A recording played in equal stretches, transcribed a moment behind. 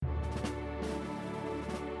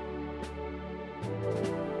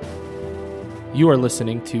You are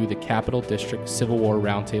listening to the Capital District Civil War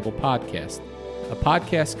Roundtable podcast, a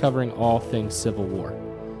podcast covering all things Civil War.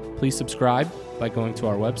 Please subscribe by going to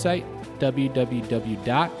our website,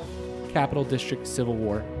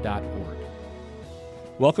 www.capitaldistrictcivilwar.org.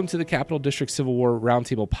 Welcome to the Capital District Civil War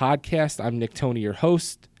Roundtable podcast. I'm Nick Toney, your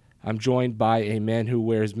host. I'm joined by a man who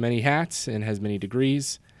wears many hats and has many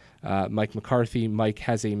degrees, Mike McCarthy. Mike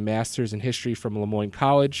has a master's in history from Lemoyne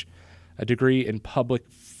College, a degree in public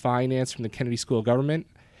finance from the Kennedy School of Government,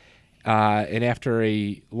 and after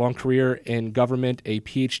a long career in government, a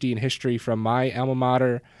PhD in history from my alma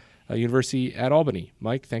mater, University at Albany.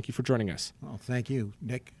 Mike, thank you for joining us. Well, thank you,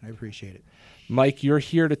 Nick. I appreciate it. Mike, you're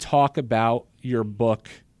here to talk about your book,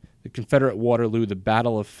 The Confederate Waterloo, The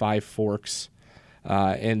Battle of Five Forks,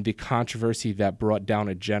 and the controversy that brought down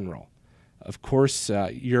a general. Of course,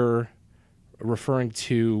 you're referring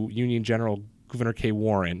to Union General Gouverneur K.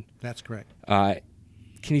 Warren. That's correct.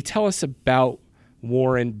 Can you tell us about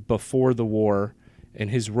Warren before the war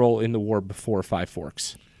and his role in the war before Five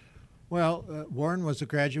Forks? Well, Warren was a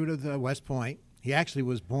graduate of West Point. He actually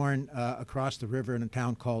was born across the river in a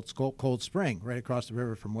town called Cold Spring, right across the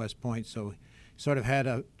river from West Point. So he sort of had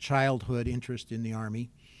a childhood interest in the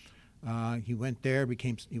Army. He went there,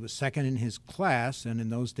 he was second in his class, and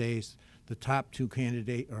in those days, the top two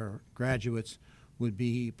graduates would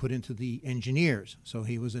be put into the engineers. So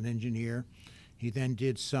he was an engineer. He then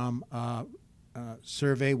did some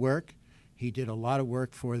survey work. He did a lot of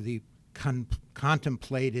work for the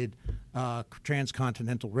contemplated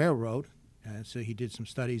Transcontinental Railroad. So he did some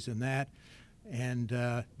studies in that. And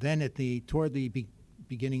then toward the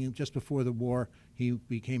beginning, just before the war, he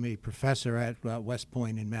became a professor at West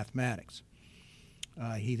Point in mathematics.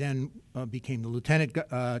 He then became the lieutenant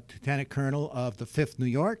colonel of the 5th New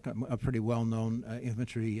York, a pretty well-known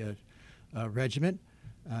infantry regiment.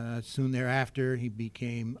 Soon thereafter, he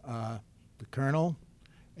became the colonel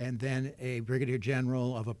and then a brigadier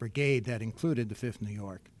general of a brigade that included the 5th New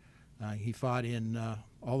York. He fought in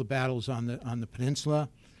all the battles on the peninsula,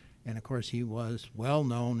 and of course he was well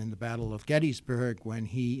known in the Battle of Gettysburg when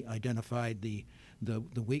he identified the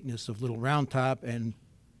weakness of Little Round Top, and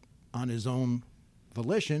on his own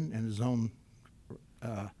volition and his own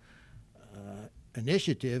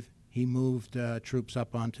initiative, he moved troops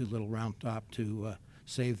up onto Little Round Top to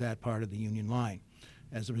save that part of the Union line.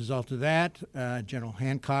 As a result of that, General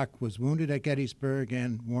Hancock was wounded at Gettysburg,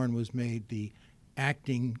 and Warren was made the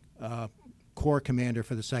acting Corps commander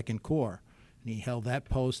for the 2nd Corps. And he held that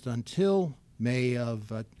post until May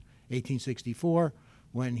of 1864,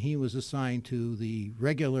 when he was assigned to the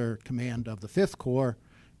regular command of the 5th Corps,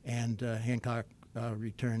 and Hancock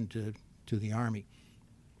returned to the Army.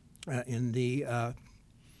 In the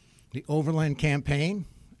Overland Campaign,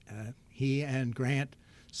 he and Grant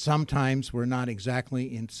sometimes were not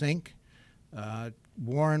exactly in sync.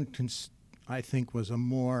 Warren, I think, was a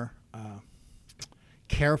more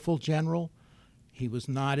careful general. He was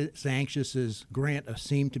not as anxious as Grant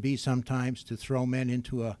seemed to be sometimes to throw men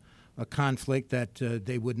into a conflict that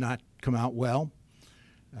they would not come out well.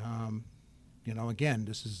 Again,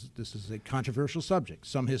 this is a controversial subject.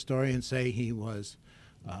 Some historians say he was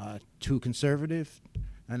too conservative,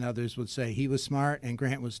 and others would say he was smart and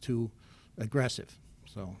Grant was too aggressive.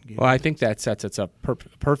 Well, I think that sets us up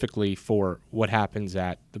perfectly for what happens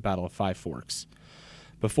at the Battle of Five Forks.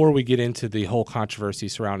 Before we get into the whole controversy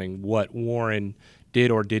surrounding what Warren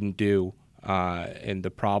did or didn't do and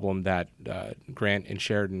the problem that Grant and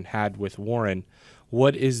Sheridan had with Warren,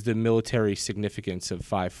 what is the military significance of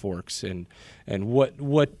Five Forks, and what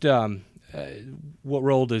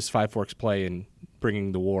role does Five Forks play in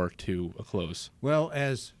bringing the war to a close? Well,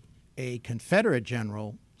 as a Confederate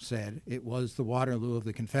general said, it was the Waterloo of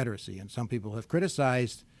the Confederacy, and some people have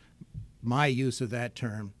criticized my use of that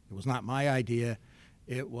term. It was not my idea.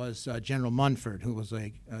 It was General Munford, who was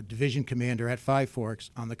a division commander at Five Forks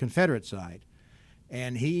on the Confederate side,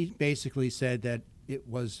 and he basically said that it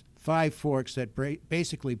was Five Forks that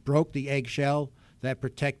basically broke the eggshell that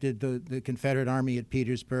protected the Confederate Army at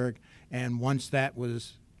Petersburg, and once that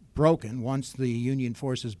was broken, once the Union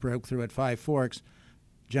forces broke through at Five Forks,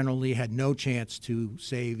 General Lee had no chance to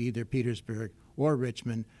save either Petersburg or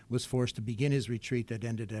Richmond, was forced to begin his retreat that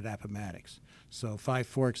ended at Appomattox. So Five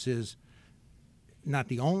Forks is not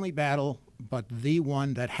the only battle, but the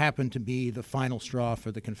one that happened to be the final straw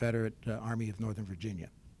for the Confederate Army of Northern Virginia.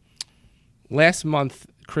 Last month,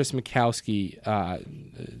 Chris Mikowski,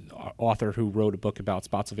 author who wrote a book about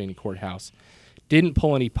Spotsylvania Courthouse, didn't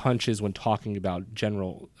pull any punches when talking about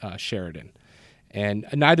General Sheridan. And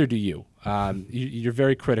neither do you. You're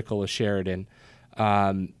very critical of Sheridan.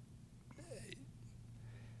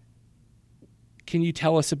 Can can you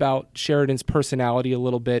tell us about Sheridan's personality a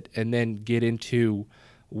little bit, and then get into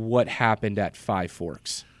what happened at Five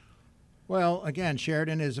Forks? Well, again,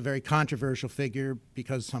 Sheridan is a very controversial figure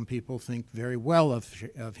because some people think very well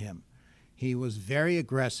of him. He was very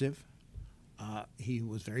aggressive. He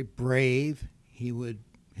was very brave. He would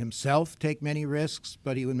himself take many risks,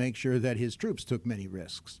 but he would make sure that his troops took many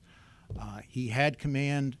risks. He had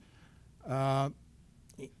command. I'm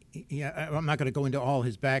not going to go into all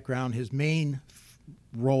his background. His main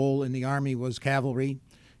role in the Army was cavalry.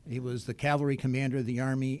 He was the cavalry commander of the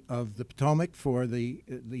Army of the Potomac for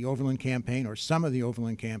the Overland Campaign, or some of the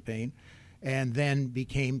Overland Campaign, and then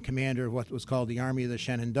became commander of what was called the Army of the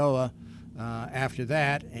Shenandoah after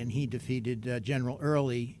that, and he defeated General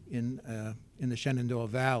Early in the Shenandoah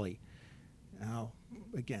Valley. Now,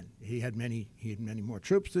 again, he had many more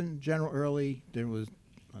troops than General Early. There was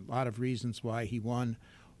a lot of reasons why he won.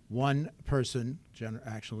 One person,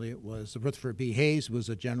 actually it was Rutherford B. Hayes, who was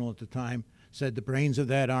a general at the time, said the brains of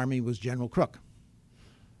that army was General Crook.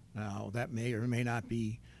 Now, that may or may not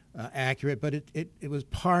be accurate, but it was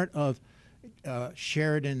part of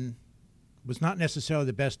Sheridan was not necessarily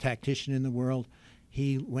the best tactician in the world.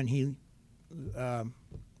 When he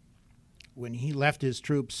left his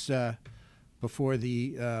troops before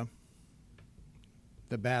the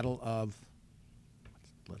battle of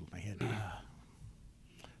my head.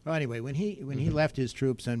 Well, anyway, when he left his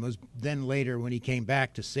troops and was then later when he came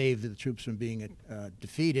back to save the troops from being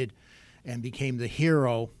defeated, and became the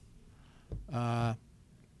hero,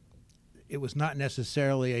 it was not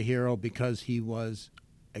necessarily a hero because he was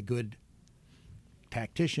a good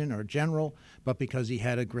tactician or general, but because he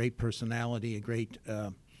had a great personality, a great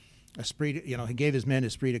esprit. He gave his men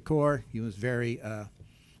esprit de corps. He was very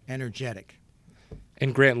energetic.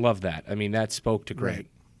 And Grant loved that. I mean, that spoke to Grant.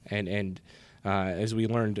 Right. And as we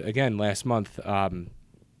learned again last month,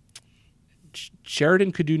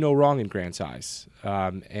 Sheridan could do no wrong in Grant's eyes.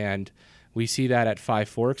 And we see that at Five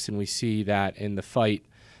Forks, and we see that in the fight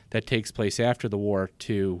that takes place after the war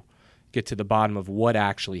to get to the bottom of what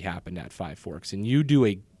actually happened at Five Forks. And you do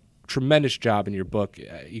a tremendous job in your book.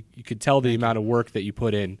 You could tell the amount of work that you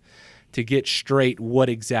put in to get straight what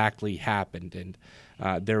exactly happened. And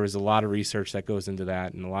there was a lot of research that goes into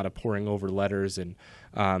that, and a lot of poring over letters. And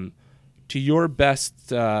to your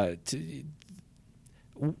best,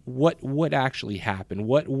 what actually happened?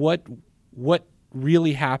 What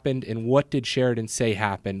really happened, and what did Sheridan say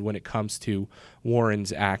happened when it comes to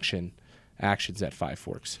Warren's actions at Five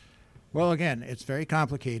Forks? Well, again, it's very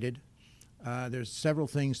complicated. There's several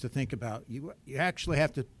things to think about. You actually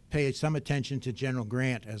have to pay some attention to General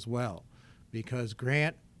Grant as well, because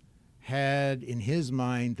Grant had in his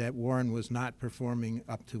mind that Warren was not performing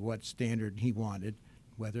up to what standard he wanted,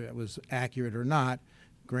 whether it was accurate or not.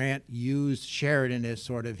 Grant used Sheridan as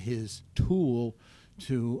sort of his tool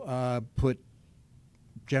to put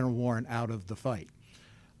General Warren out of the fight.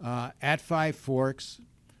 At Five Forks,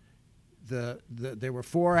 there were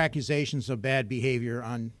 4 accusations of bad behavior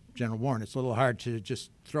on General Warren. It's a little hard to just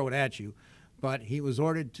throw it at you, but he was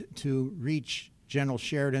ordered to reach General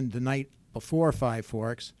Sheridan the night before Five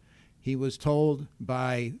Forks. He was told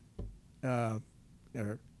by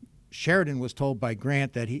Sheridan was told by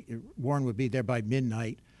Grant that Warren would be there by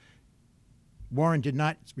midnight. Warren did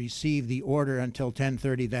not receive the order until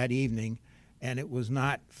 10:30 that evening, and it was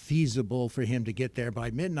not feasible for him to get there by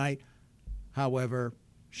midnight. However,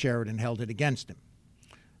 Sheridan held it against him.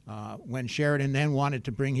 When Sheridan then wanted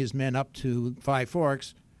to bring his men up to Five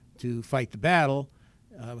Forks to fight the battle,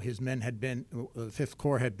 his men had been, the Fifth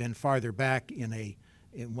Corps had been farther back in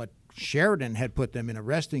what Sheridan had put them in a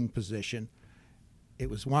resting position. It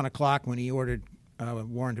was 1 o'clock when he ordered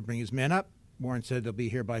Warren to bring his men up. Warren said they'll be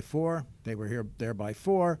here by 4. They were there by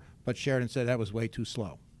 4, but Sheridan said that was way too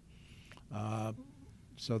slow.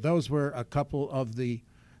 So those were a couple of the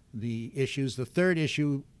issues. The third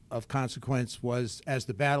issue of consequence was, as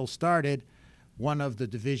the battle started, one of the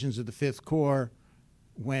divisions of the Fifth Corps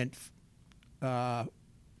went to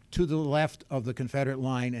the left of the Confederate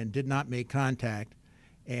line and did not make contact,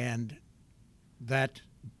 and that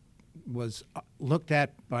was looked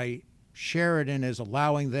at by Sheridan as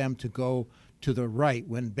allowing them to go to the right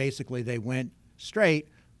when basically they went straight,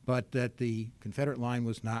 but that the Confederate line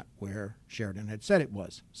was not where Sheridan had said it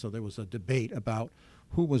was. So there was a debate about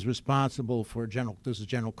who was responsible for this is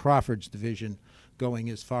General Crawford's division going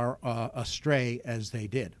as far astray as they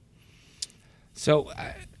did. So,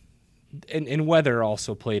 and weather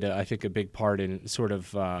also played, I think, a big part in sort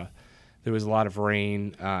of, there was a lot of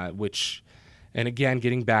rain, and again,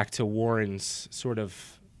 getting back to Warren's sort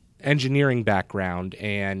of engineering background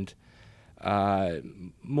and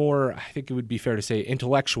more, I think it would be fair to say,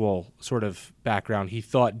 intellectual sort of background. He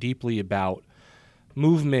thought deeply about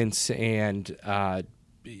movements and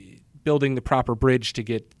building the proper bridge to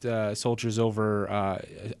get soldiers over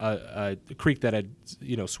a creek that had,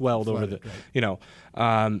 swelled over the,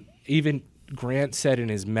 right. Even Grant said in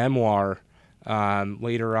his memoir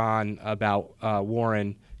later on about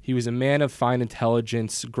Warren, he was a man of fine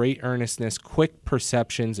intelligence, great earnestness, quick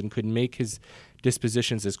perceptions, and could make his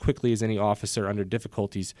dispositions as quickly as any officer under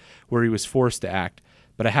difficulties where he was forced to act.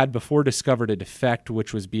 But I had before discovered a defect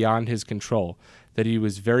which was beyond his control, that he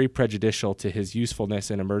was very prejudicial to his usefulness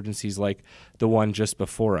in emergencies like the one just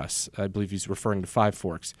before us. I believe he's referring to Five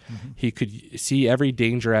Forks. Mm-hmm. He could see every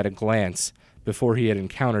danger at a glance before he had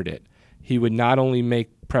encountered it. He would not only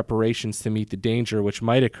make preparations to meet the danger which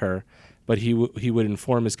might occur, but he would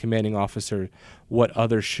inform his commanding officer what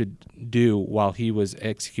others should do while he was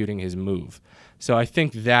executing his move. So I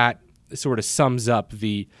think that sort of sums up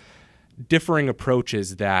the differing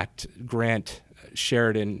approaches that Grant and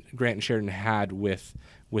Sheridan had with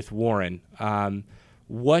Warren.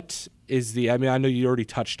 What is I know you already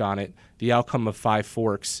touched on it, the outcome of Five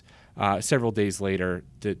Forks. Several days later,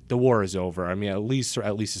 the war is over. I mean, at least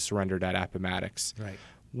is surrendered at Appomattox. Right.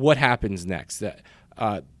 What happens next?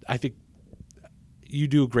 I think you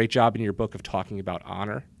do a great job in your book of talking about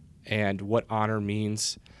honor and what honor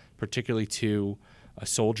means, particularly to a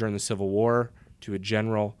soldier in the Civil War, to a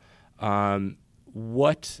general.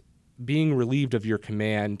 What being relieved of your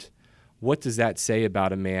command, what does that say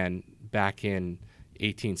about a man back in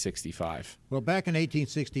 1865? Well, back in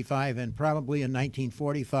 1865 and probably in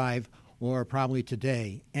 1945 or probably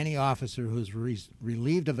today, any officer who's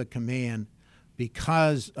relieved of a command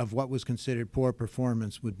because of what was considered poor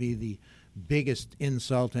performance would be the biggest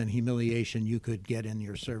insult and humiliation you could get in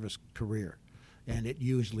your service career. And it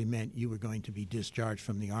usually meant you were going to be discharged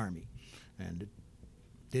from the Army. And it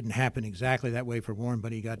didn't happen exactly that way for Warren,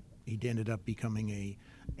 but he ended up becoming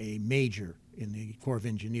a major in the Corps of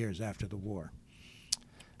Engineers after the war.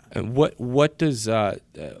 And what does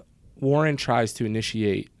Warren tries to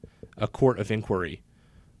initiate a court of inquiry?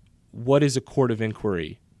 What is a court of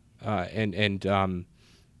inquiry?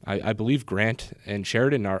 I believe Grant and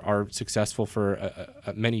Sheridan are successful for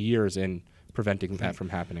many years in preventing that from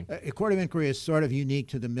happening. A court of inquiry is sort of unique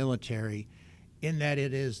to the military in that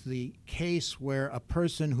it is the case where a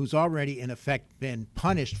person who's already in effect been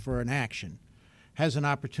punished for an action has an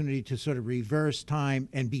opportunity to sort of reverse time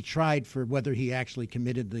and be tried for whether he actually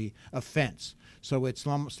committed the offense. So it's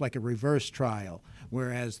almost like a reverse trial,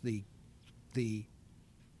 whereas the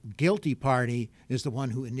guilty party is the one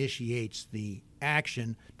who initiates the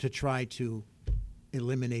action to try to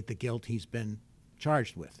eliminate the guilt he's been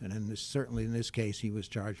charged with. And certainly in this case, he was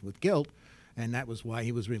charged with guilt, and that was why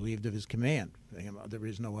he was relieved of his command. There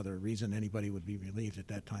is no other reason anybody would be relieved at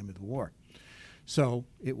that time of the war. So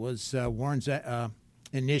it was Warren's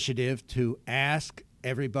initiative to ask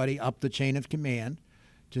everybody up the chain of command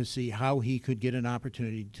to see how he could get an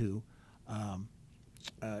opportunity to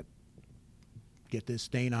get this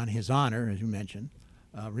stain on his honor, as you mentioned,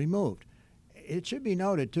 removed. It should be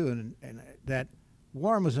noted, too, and that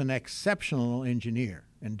Warren was an exceptional engineer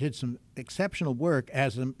and did some exceptional work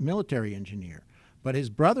as a military engineer. But his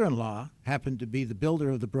brother-in-law happened to be the builder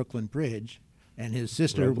of the Brooklyn Bridge, and his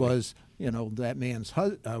sister was, that man's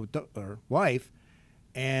wife.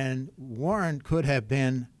 And Warren could have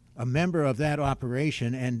been a member of that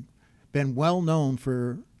operation and been well known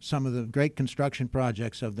for some of the great construction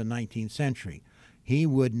projects of the 19th century. He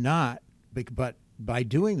would not, but by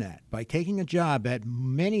doing that, by taking a job at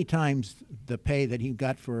many times the pay that he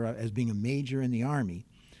got for as being a major in the Army,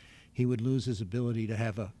 he would lose his ability to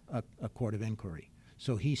have a court of inquiry.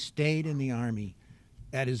 So he stayed in the Army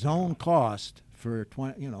at his own cost for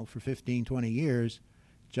 15, 20 years,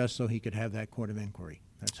 just so he could have that court of inquiry.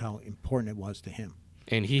 That's how important it was to him.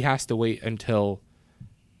 And he has to wait until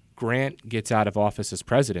Grant gets out of office as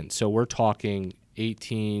president. So we're talking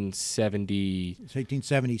 1870. It's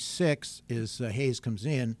 1876 is Hayes comes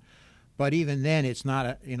in, but even then it's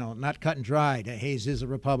not not cut and dried. Hayes is a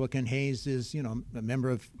Republican. Hayes is a member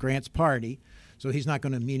of Grant's party, so he's not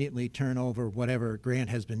going to immediately turn over whatever Grant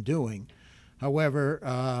has been doing.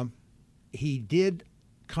 However, he did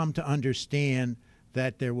come to understand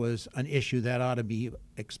that there was an issue that ought to be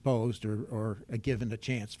exposed or given a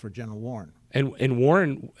chance for General Warren. And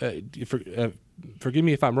Warren, forgive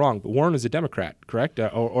me if I'm wrong, but Warren is a Democrat, correct?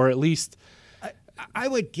 Or at least I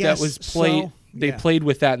would guess that was played. So. They played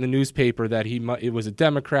with that in the newspaper that it was a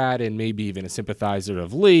Democrat and maybe even a sympathizer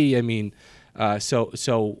of Lee. I mean, so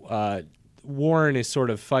Warren is sort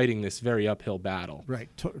of fighting this very uphill battle. Right,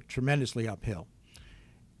 tremendously uphill.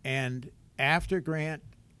 And after Grant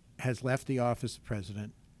has left the office of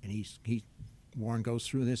president, and Warren goes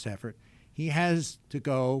through this effort, he has to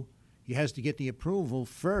get the approval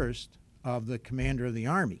first of the commander of the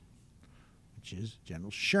Army, which is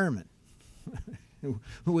General Sherman,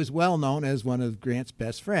 who is well known as one of Grant's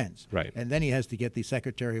best friends. Right. And then he has to get the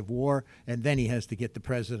Secretary of War, and then he has to get the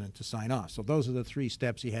president to sign off. So those are the 3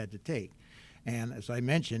 steps he had to take. And as I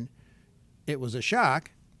mentioned, it was a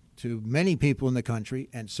shock to many people in the country,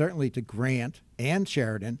 and certainly to Grant and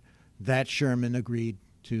Sheridan, that Sherman agreed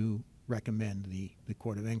to recommend the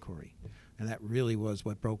Court of Inquiry. And that really was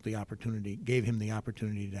what gave him the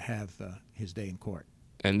opportunity to have his day in court.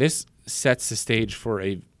 And this sets the stage for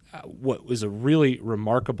what was a really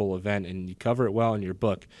remarkable event, and you cover it well in your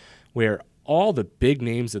book, where all the big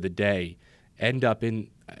names of the day end up in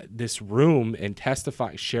this room and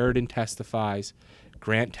testify. Sheridan testifies,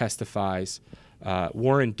 Grant testifies.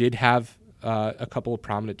 Warren did have a couple of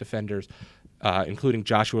prominent defenders, including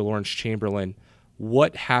Joshua Lawrence Chamberlain.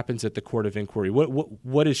 What happens at the Court of Inquiry?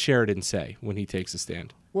 What does Sheridan say when he takes a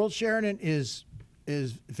stand? Well, Sheridan is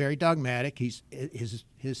very dogmatic.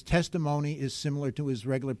 His testimony is similar to his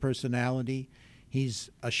regular personality.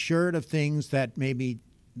 He's assured of things that maybe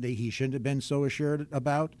he shouldn't have been so assured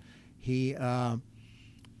about. He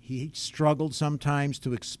struggled sometimes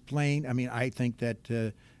to explain. I mean, I think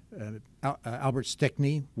that Albert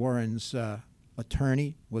Stickney, Warren's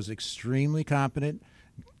attorney, was extremely competent,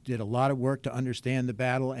 did a lot of work to understand the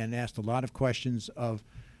battle, and asked a lot of questions of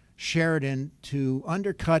Sheridan to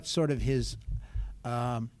undercut sort of his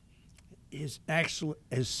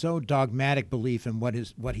so dogmatic belief in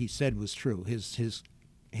what he said was true. His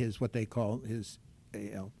what they call his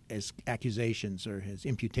accusations, or his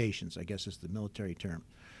imputations, I guess is the military term.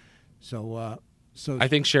 So I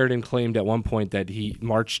think Sheridan claimed at one point that he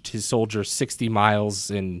marched his soldiers 60 miles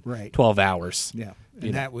in 12 hours. Yeah,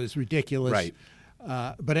 and that was ridiculous. Right.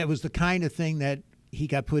 But it was the kind of thing that he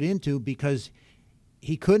got put into because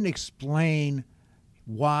he couldn't explain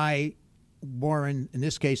why Warren, in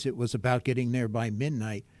this case it was about getting there by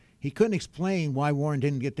midnight, he couldn't explain why Warren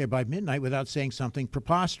didn't get there by midnight without saying something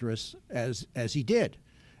preposterous as he did.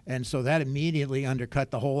 And so that immediately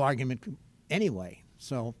undercut the whole argument anyway.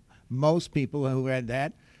 So most people who read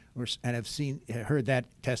that and have heard that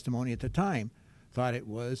testimony at the time thought it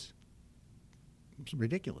was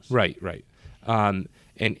ridiculous. Right.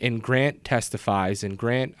 And Grant testifies, and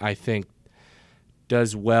Grant, I think,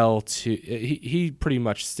 does well to he pretty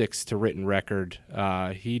much sticks to written record.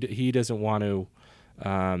 He doesn't want to.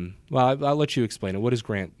 Well, I'll let you explain it. What is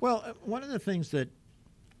Grant? Well, one of the things that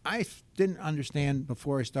I didn't understand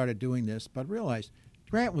before I started doing this, but realized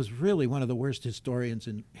Grant was really one of the worst historians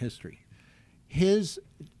in history. His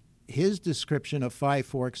description of Five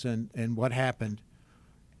Forks and what happened,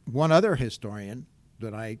 one other historian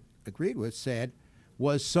that I agreed with said,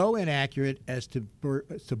 was so inaccurate as to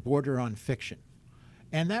border on fiction.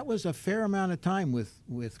 And that was a fair amount of time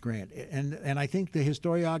with Grant. And I think the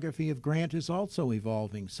historiography of Grant is also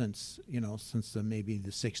evolving since maybe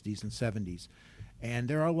the 60s and 70s. And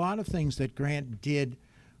there are a lot of things that Grant did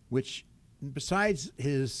which, besides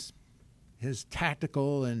his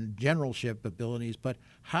tactical and generalship abilities, but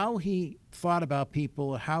how he thought about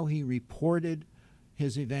people, how he reported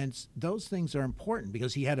his events, those things are important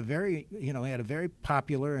because he had a very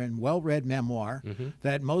popular and well-read memoir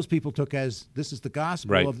that most people took as this is the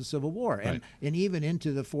gospel of the Civil War. And even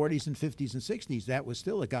into the 40s and 50s and 60s, that was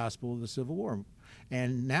still a gospel of the Civil War.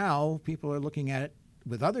 And now people are looking at it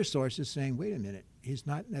with other sources saying, wait a minute, he's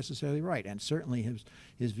not necessarily right. And certainly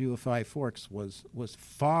his view of Five Forks was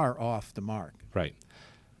far off the mark. Right.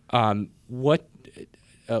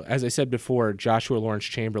 As I said before, Joshua Lawrence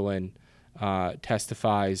Chamberlain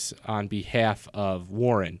testifies on behalf of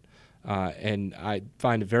Warren. And I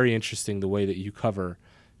find it very interesting the way that you cover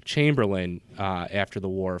Chamberlain after the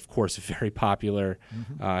war. Of course, a very popular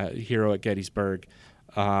hero at Gettysburg,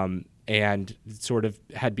 and sort of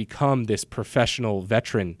had become this professional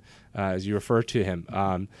veteran, as you refer to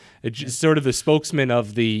him. Sort of the spokesman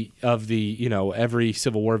of the every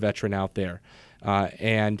Civil War veteran out there.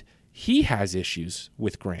 And he has issues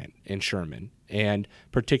with Grant and Sherman, and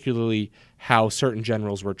particularly how certain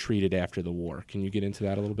generals were treated after the war. Can you get into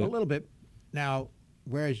that a little bit? A little bit. Now,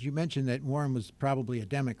 whereas you mentioned that Warren was probably a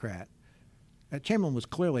Democrat, Chamberlain was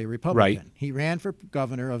clearly a Republican. Right. He ran for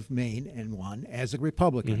governor of Maine and won as a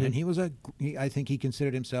Republican, and I think he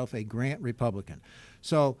considered himself a Grant Republican.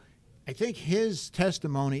 So I think his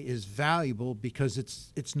testimony is valuable because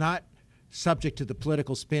it's not subject to the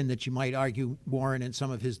political spin that you might argue Warren and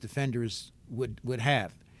some of his defenders would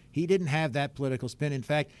have. He didn't have that political spin. In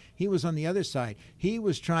fact, he was on the other side. He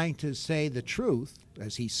was trying to say the truth,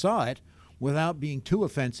 as he saw it, without being too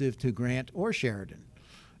offensive to Grant or Sheridan.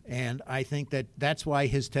 And I think that that's why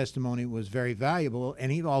his testimony was very valuable.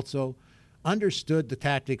 And he also understood the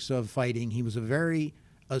tactics of fighting. He was a very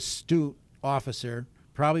astute officer,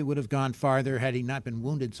 probably would have gone farther had he not been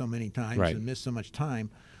wounded so many times and missed so much time.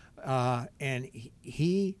 And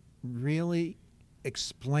he really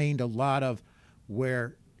explained a lot of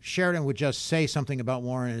where Sheridan would just say something about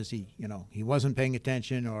Warren as he wasn't paying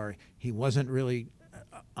attention or he wasn't really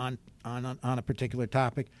on a particular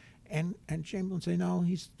topic. And Chamberlain say, no,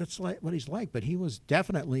 that's what he's like. But he was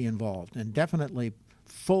definitely involved and definitely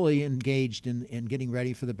fully engaged in getting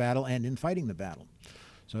ready for the battle and in fighting the battle.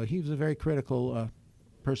 So he was a very critical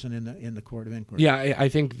person in the court of inquiry. Yeah, I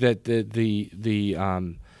think that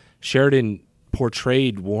the Sheridan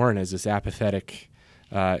portrayed Warren as this apathetic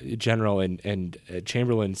general, and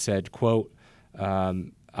Chamberlain said, quote,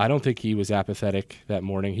 I don't think he was apathetic that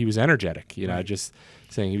morning. He was energetic, just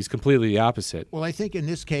saying he was completely the opposite. Well, I think in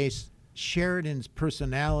this case, Sheridan's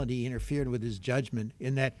personality interfered with his judgment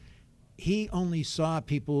in that he only saw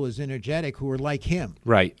people as energetic who were like him.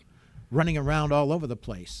 Right. Running around all over the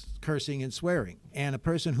place, cursing and swearing. And a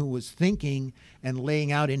person who was thinking and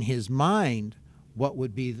laying out in his mind what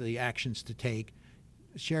would be the actions to take,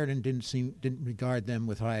 Sheridan didn't regard them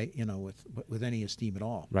with with any esteem at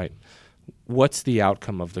all. Right. What's the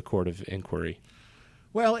outcome of the court of inquiry?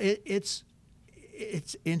 Well, it's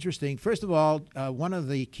interesting. First of all, one of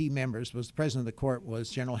the key members was the president of the court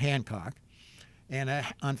was General Hancock. And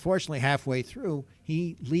unfortunately, halfway through,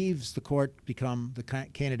 he leaves the court to become the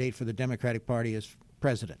candidate for the Democratic Party as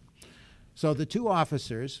president. So the two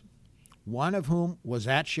officers, one of whom was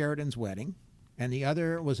at Sheridan's wedding, and the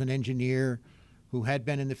other was an engineer who had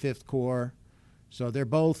been in the Fifth Corps. So they're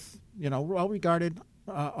both, well-regarded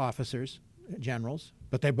officers, generals,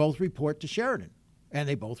 but they both report to Sheridan, and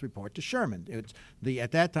they both report to Sherman.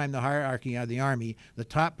 At that time, the hierarchy of the Army, the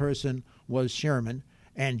top person was Sherman,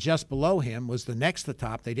 and just below him was the next to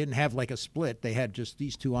top. They didn't have like a split. They had just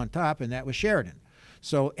these two on top, and that was Sheridan.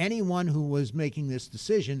 So anyone who was making this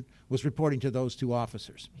decision was reporting to those two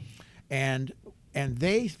officers. And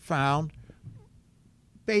they found,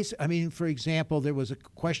 for example, there was a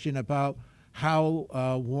question about how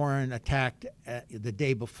Warren attacked the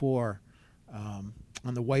day before on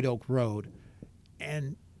the White Oak Road.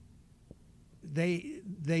 And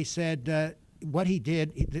they said what he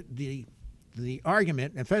did, the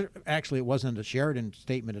argument, in fact, actually it wasn't a Sheridan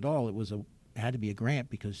statement at all. It had to be a Grant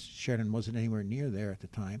because Sheridan wasn't anywhere near there at the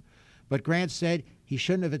time. But Grant said he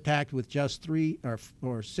shouldn't have attacked with just 3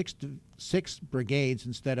 or 6 brigades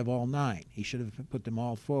instead of all 9. He should have put them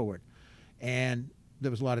all forward. And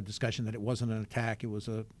there was a lot of discussion that it wasn't an attack. It was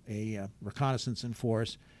a reconnaissance in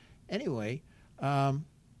force. Anyway,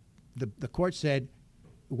 the court said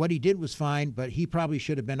what he did was fine, but he probably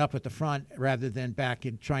should have been up at the front rather than back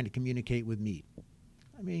and trying to communicate with Meade.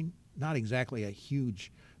 Not exactly a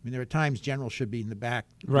huge... there are times generals should be in the back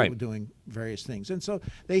doing various things. And so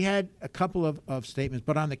they had a couple of statements,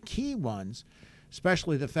 but on the key ones,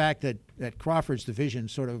 especially the fact that Crawford's division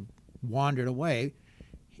sort of wandered away,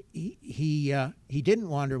 he didn't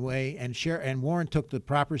wander away, and Warren took the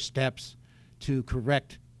proper steps to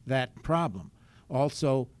correct that problem.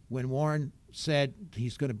 Also, when Warren said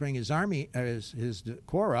he's going to bring his army, his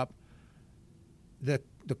corps up,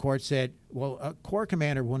 the court said, well, a corps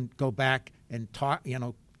commander wouldn't go back and talk,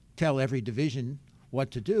 tell every division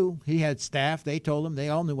what to do. He had staff. They told him. They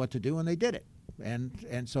all knew what to do, and they did it.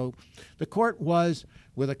 And so the court was,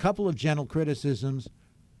 with a couple of gentle criticisms,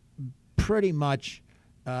 pretty much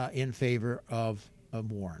in favor of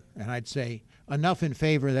Warren. And I'd say enough in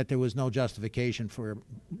favor that there was no justification for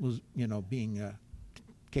being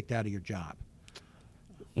kicked out of your job.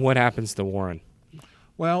 What happens to Warren?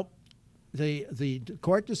 Well, the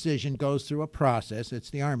court decision goes through a process. It's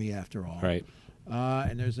the Army, after all. Right.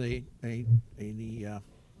 And there's the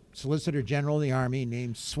Solicitor General of the Army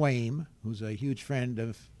named Swaim, who's a huge friend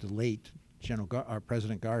of the late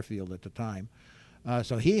President Garfield at the time.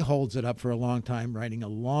 So he holds it up for a long time, writing a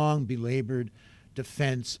long, belabored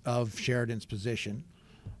defense of Sheridan's position.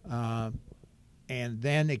 And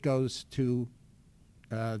then it goes to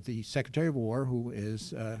the Secretary of War, who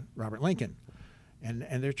is Robert Lincoln.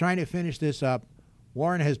 And they're trying to finish this up.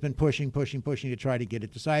 Warren has been pushing to try to get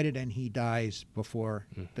it decided, and he dies before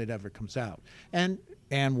it ever comes out. And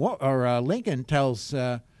Lincoln tells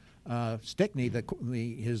Stickney,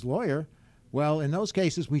 his lawyer, well, in those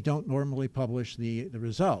cases, we don't normally publish the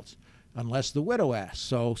results unless the widow asks.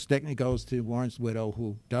 So Stickney goes to Warren's widow,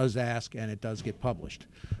 who does ask, and it does get published.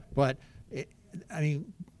 But,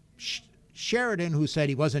 Sheridan, who said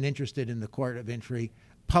he wasn't interested in the court of inquiry,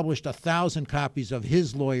 published 1,000 copies of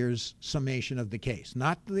his lawyer's summation of the case,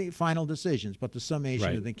 not the final decisions, but the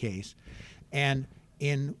summation of the case. And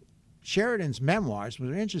in Sheridan's memoirs, which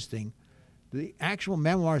are interesting, the actual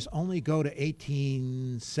memoirs only go to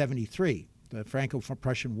 1873, the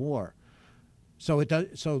Franco-Prussian War. So it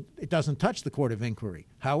doesn't touch the Court of Inquiry.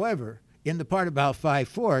 However, in the part about Five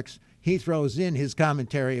Forks, he throws in his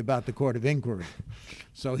commentary about the Court of Inquiry.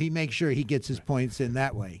 So he makes sure he gets his points in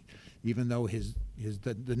that way, even though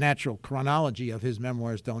the natural chronology of his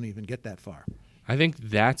memoirs don't even get that far. I think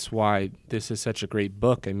that's why this is such a great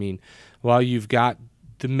book. I mean, while you've got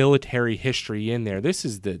the military history in there, this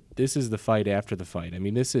is the fight after the fight. I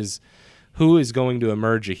mean, this is who is going to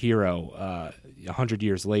emerge a hero 100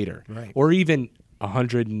 years later, right, or even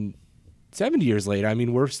 170 years later. I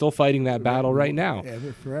mean, we're still fighting that battle right now.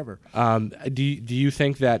 Forever. Do you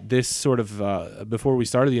think that this sort of, before we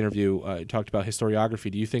started the interview, talked about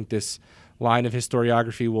historiography, do you think this line of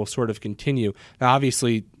historiography will sort of continue? Now,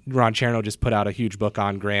 obviously, Ron Chernow just put out a huge book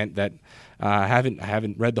on Grant that I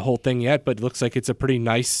haven't read the whole thing yet, but it looks like it's a pretty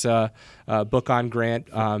nice book on Grant.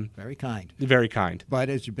 Very kind. Very kind. But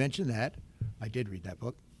as you mentioned that, I did read that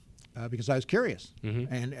book because I was curious.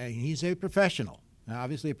 Mm-hmm. And he's a professional,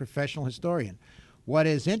 obviously a professional historian. What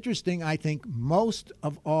is interesting, I think, most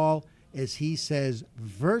of all, is he says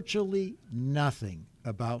virtually nothing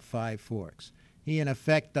about Five Forks. He, in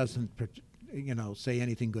effect, doesn't say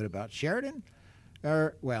anything good about Sheridan.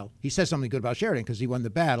 Well, he says something good about Sheridan because he won the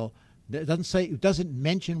battle. It doesn't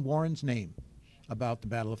mention Warren's name about the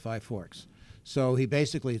Battle of Five Forks. So he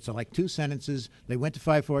basically, it's like two sentences. They went to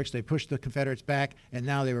Five Forks, they pushed the Confederates back, and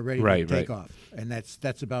now they were ready to take off. And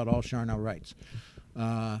that's about all Chernow writes.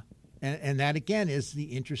 And that, again, is the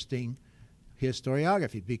interesting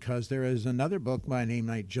historiography, because there is another book by a name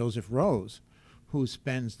like Joseph Rose who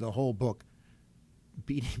spends the whole book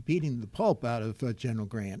beating the pulp out of General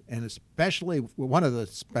Grant, and especially one of the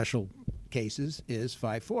special cases is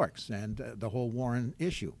Five Forks and the whole Warren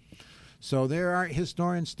issue. So there are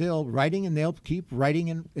historians still writing, and they'll keep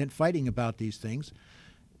writing and fighting about these things.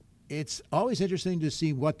 It's always interesting to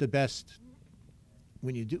see what the best,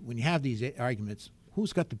 when you have these arguments,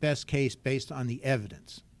 who's got the best case based on the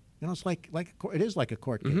evidence. It's it is like a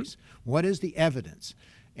court case. Mm-hmm. What is the evidence?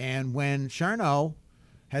 And when Chernow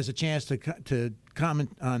has a chance to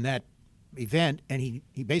comment on that event, and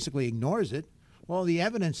he basically ignores it, well, the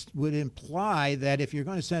evidence would imply that if you're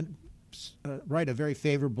going to write a very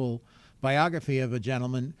favorable biography of a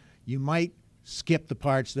gentleman, you might skip the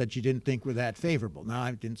parts that you didn't think were that favorable. Now,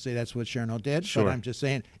 I didn't say that's what Chernow did, sure, but I'm just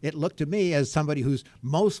saying it looked to me as somebody who's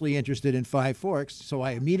mostly interested in Five Forks, so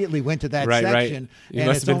I immediately went to that section. Right. You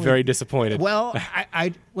must have been very disappointed. Well,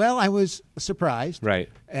 I was surprised. Right.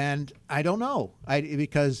 And I don't know,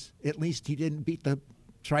 because at least he didn't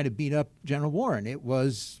try to beat up General Warren. It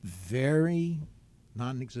was very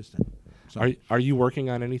non-existent. So, are you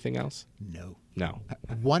working on anything else? No.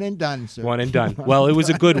 One and done, sir. One and done. Well, it was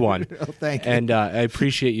a good one. Oh, thank you. And I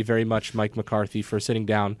appreciate you very much, Mike McCarthy, for sitting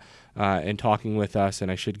down and talking with us. And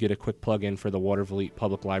I should get a quick plug in for the Waterville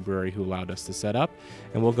Public Library, who allowed us to set up.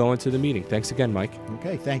 And we'll go into the meeting. Thanks again, Mike.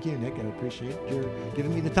 Okay. Thank you, Nick. I appreciate your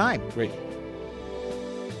giving me the time. Great.